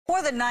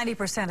More than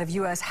 90% of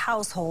U.S.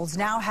 households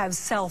now have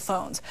cell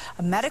phones.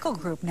 A medical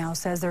group now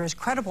says there is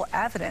credible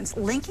evidence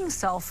linking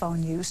cell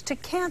phone use to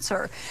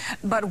cancer.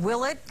 But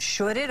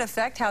should it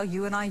affect how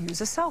you and I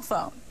use a cell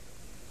phone?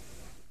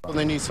 Well,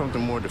 they need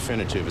something more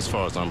definitive as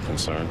far as I'm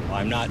concerned.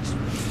 I'm not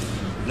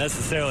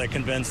necessarily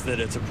convinced that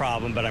it's a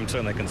problem, but I'm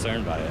certainly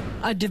concerned by it.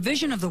 A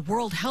division of the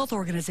World Health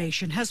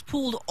Organization has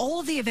pooled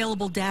all of the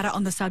available data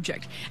on the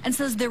subject and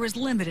says there is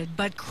limited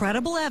but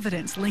credible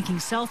evidence linking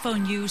cell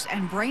phone use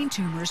and brain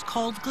tumors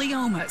called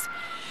gliomas.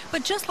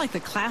 But just like the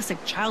classic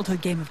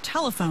childhood game of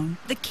telephone,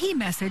 the key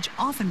message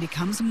often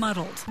becomes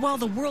muddled. While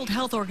the World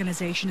Health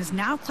Organization has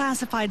now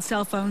classified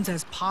cell phones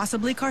as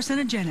possibly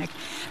carcinogenic,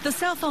 the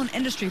cell phone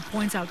industry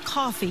points out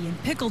coffee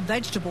and pickled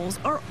vegetables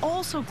are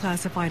also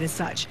classified as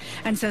such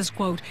and says,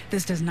 quote,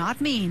 "This does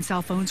not mean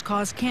cell phones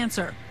cause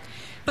cancer."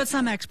 But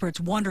some experts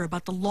wonder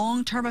about the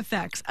long-term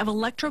effects of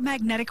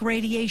electromagnetic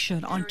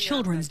radiation on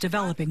children's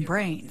developing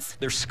brains.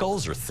 Their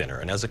skulls are thinner,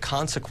 and as a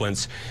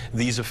consequence,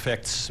 these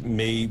effects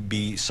may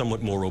be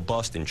somewhat more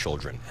robust in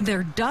children.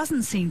 There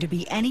doesn't seem to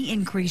be any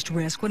increased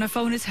risk when a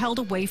phone is held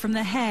away from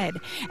the head,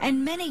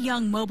 and many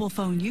young mobile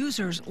phone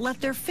users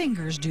let their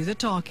fingers do the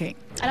talking.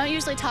 I don't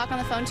usually talk on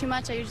the phone too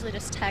much. I usually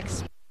just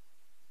text.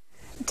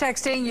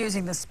 Texting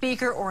using the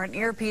speaker or an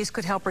earpiece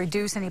could help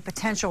reduce any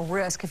potential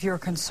risk if you're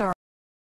concerned.